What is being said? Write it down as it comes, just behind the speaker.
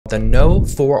The no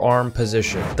forearm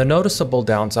position. The noticeable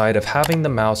downside of having the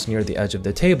mouse near the edge of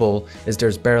the table is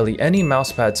there's barely any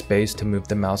mousepad space to move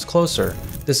the mouse closer.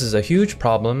 This is a huge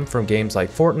problem for games like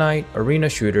Fortnite, arena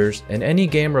shooters, and any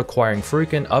game requiring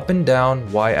frequent up and down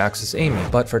Y-axis aiming.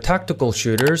 But for tactical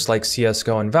shooters like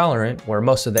CSGO and Valorant, where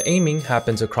most of the aiming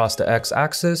happens across the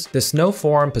X-axis, this no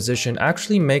forearm position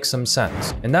actually makes some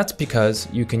sense. And that's because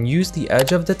you can use the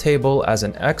edge of the table as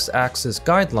an X-axis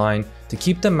guideline to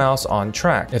keep the mouse on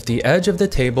track. If the edge of the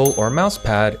table or mouse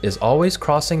pad is always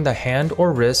crossing the hand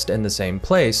or wrist in the same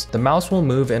place, the mouse will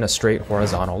move in a straight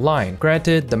horizontal line.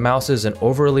 Granted, the mouse isn't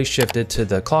overly shifted to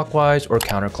the clockwise or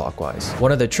counterclockwise.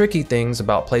 One of the tricky things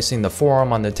about placing the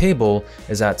forearm on the table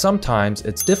is that sometimes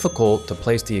it's difficult to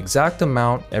place the exact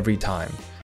amount every time.